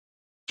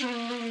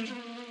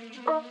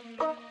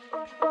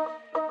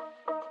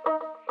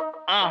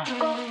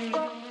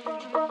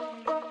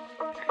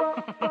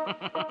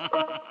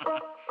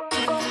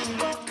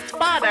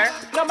Father,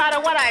 no matter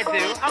what I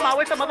do, I'm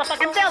always a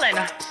motherfucking villain.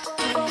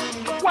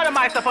 What am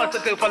I supposed to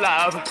do for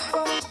love?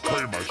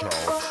 Pray, my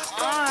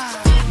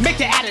child. Make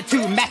your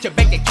attitude match your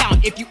bank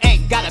account. If you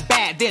ain't got a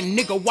bad, then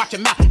nigga watch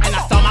your mouth. And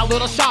I saw my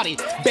little shawty,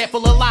 bed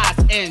full of lies.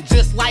 And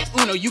just like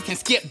Uno, you can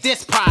skip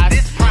this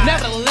prize.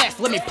 Nevertheless,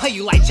 let me play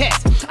you like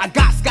chess. I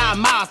got sky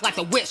miles like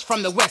the witch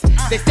from the west.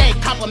 They say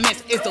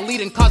compliments is the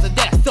leading cause of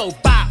death. So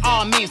by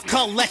all means,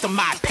 collect on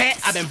my pet.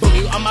 I've been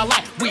bullied all my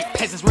life, we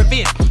peasants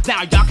revenge.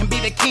 Now y'all can be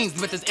the kings,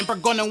 but this emperor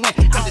gonna win.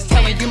 I'm just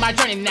telling you my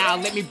journey now,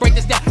 let me break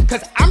this down.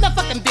 Cause I'm the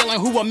fucking villain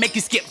who will make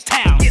you skip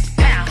town.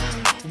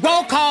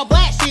 Roll call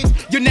black sheets,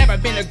 you never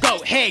been a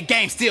goat, head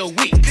game still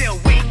weak.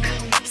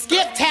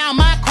 Skip town,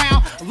 my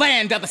crown,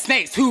 land of the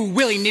snakes who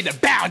really need to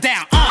bow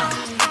down.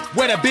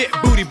 Where the big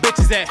booty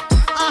bitches at?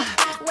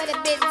 Where the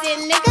big dick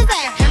niggas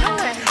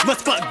at?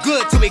 Let's fuck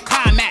good till we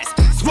climax.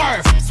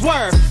 Swerve,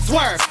 swerve,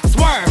 swerve,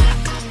 swerve.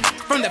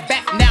 From the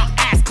back now,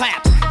 ass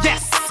clap.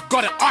 Yes,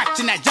 go to arch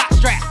in that jock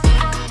strap.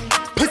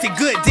 Pussy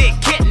good, dick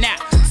kidnap.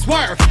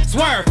 Swerve,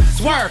 swerve,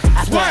 swerve,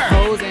 I put swerve.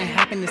 hoes in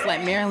happiness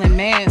like Marilyn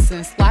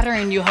Manson,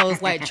 slaughtering you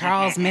hoes like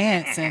Charles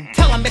Manson.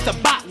 Tell him it's a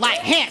bot like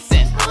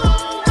Hanson.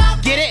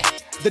 Get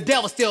it? The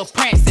devil still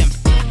prancing.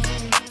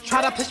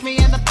 Try to push me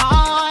in the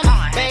pond.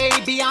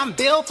 Baby, I'm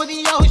built for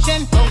the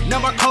ocean. No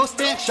more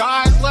coasting,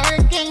 sharks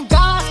lurking.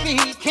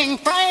 Godspeed, King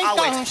Frank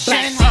Ocean. Black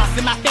sheets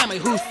in my family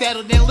who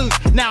settled and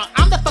loose. Now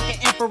I'm the fucking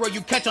emperor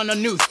you catch on the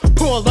news.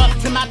 Pull up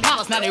to my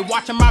palace, now they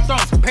watching my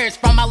thrones. Parents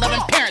from my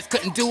loving parents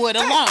couldn't do it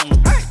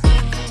alone.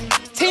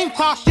 Team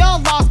cross your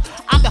loss.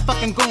 I'm the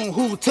fucking goon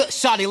who took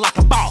shawty like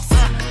a boss.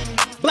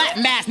 Black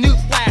mask, new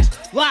flash,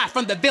 live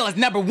from the villain's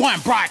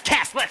 #1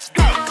 broadcast. Let's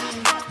go.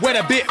 Where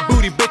the big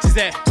booty bitches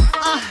at?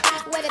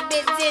 Where the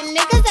big dick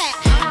niggas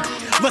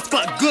at? Let's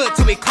fuck good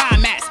till we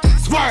climax.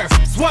 Swerve,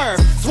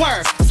 swerve,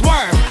 swerve,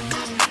 swerve.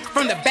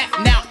 From the back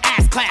now,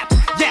 ass clap.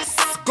 Yes,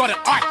 go to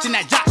arch in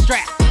that jock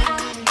strap.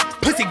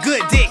 Pussy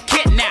good, dick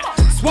kidnap.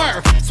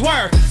 Swerve,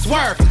 swerve,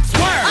 swerve,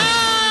 swerve.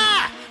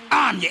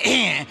 I'm your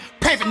end.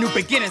 Pray for new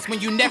beginnings when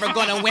you never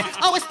gonna win.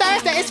 Oh, it's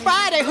Thursday, it's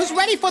Friday. Who's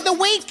ready for the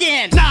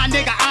weekend? Nah,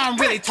 nigga, I'm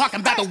really talking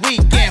about the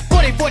weekend.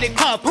 40-40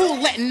 club,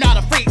 who letting all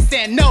the freaks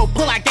in? No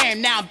pull-out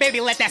game now, baby,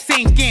 let that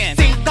sink in.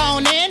 Sink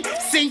on in,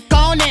 sink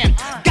on in.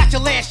 Got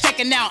your legs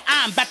shaking now,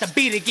 I'm about to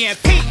beat again.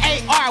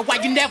 P-A-R, why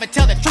you never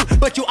tell the truth,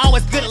 but you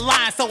always good at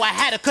lying, so I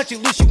had to cut you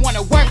loose. You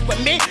wanna work with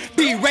me?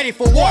 Be ready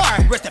for war.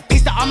 Rest in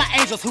peace to all my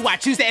angels who I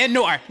choose to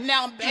ignore.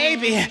 Now,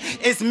 baby,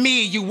 it's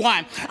me you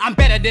want. I'm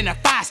better than a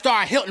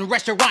 5-star Hilton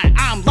restaurant.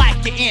 I'm like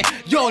it in,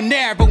 you'll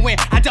never win.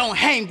 I don't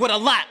hang with a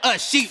lot of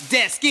sheep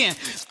dead skin.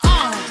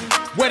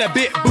 Where the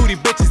big booty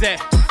bitches at?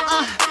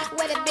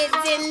 Where the big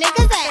dick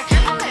niggas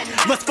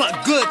at? Let's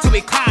fuck good till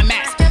we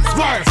climax.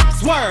 Swerve,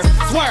 swerve,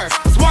 swerve,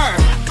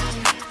 swerve.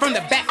 From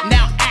the back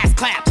now, ass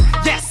clap.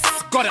 Yes,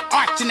 go to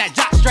arch in that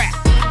jock strap.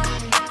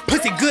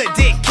 Pussy good,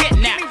 dick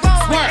kidnap.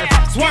 Swerve,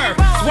 swerve,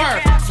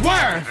 swerve,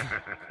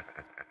 swerve.